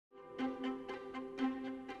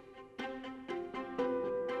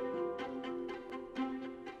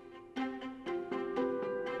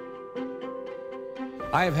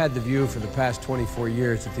I have had the view for the past 24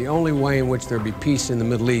 years that the only way in which there will be peace in the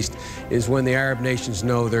Middle East is when the Arab nations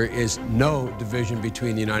know there is no division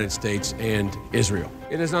between the United States and Israel.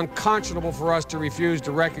 It is unconscionable for us to refuse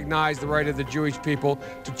to recognize the right of the Jewish people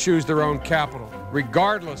to choose their own capital,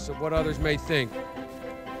 regardless of what others may think.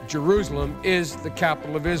 Jerusalem is the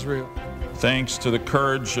capital of Israel. Thanks to the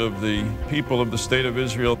courage of the people of the State of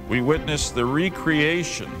Israel, we witnessed the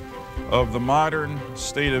recreation of the modern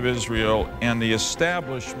State of Israel and the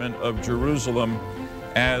establishment of Jerusalem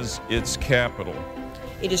as its capital.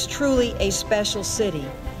 It is truly a special city,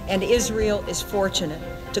 and Israel is fortunate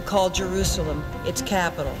to call Jerusalem its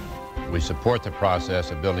capital. We support the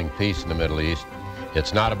process of building peace in the Middle East.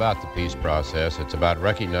 It's not about the peace process, it's about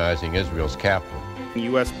recognizing Israel's capital.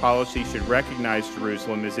 U.S. policy should recognize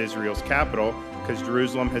Jerusalem as Israel's capital because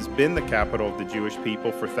Jerusalem has been the capital of the Jewish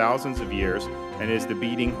people for thousands of years and is the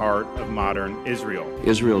beating heart of modern Israel.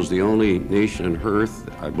 Israel is the only nation on earth,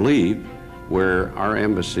 I believe, where our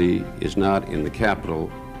embassy is not in the capital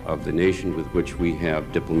of the nation with which we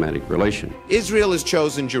have diplomatic relations. Israel has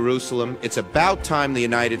chosen Jerusalem. It's about time the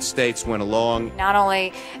United States went along. Not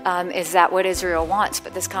only is that what Israel wants,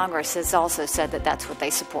 but this Congress has also said that that's what they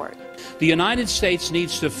support. The United States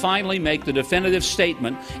needs to finally make the definitive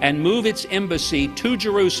statement and move its embassy to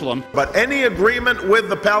Jerusalem. But any agreement with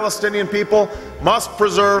the Palestinian people must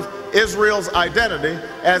preserve Israel's identity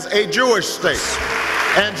as a Jewish state.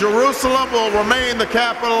 And Jerusalem will remain the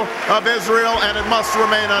capital of Israel, and it must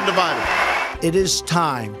remain undivided. It is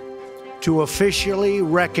time to officially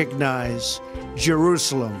recognize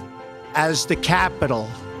Jerusalem as the capital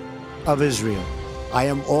of Israel. I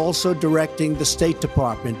am also directing the State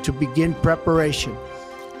Department to begin preparation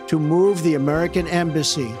to move the American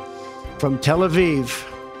embassy from Tel Aviv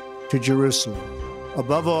to Jerusalem.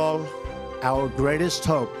 Above all, our greatest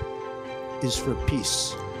hope is for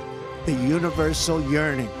peace, the universal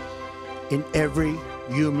yearning in every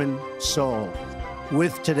human soul.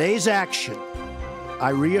 With today's action, I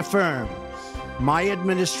reaffirm my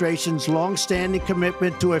administration's long-standing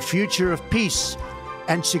commitment to a future of peace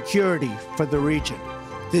and security for the region.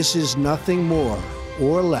 This is nothing more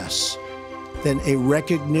or less than a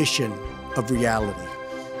recognition of reality.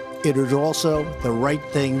 It is also the right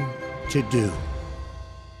thing to do.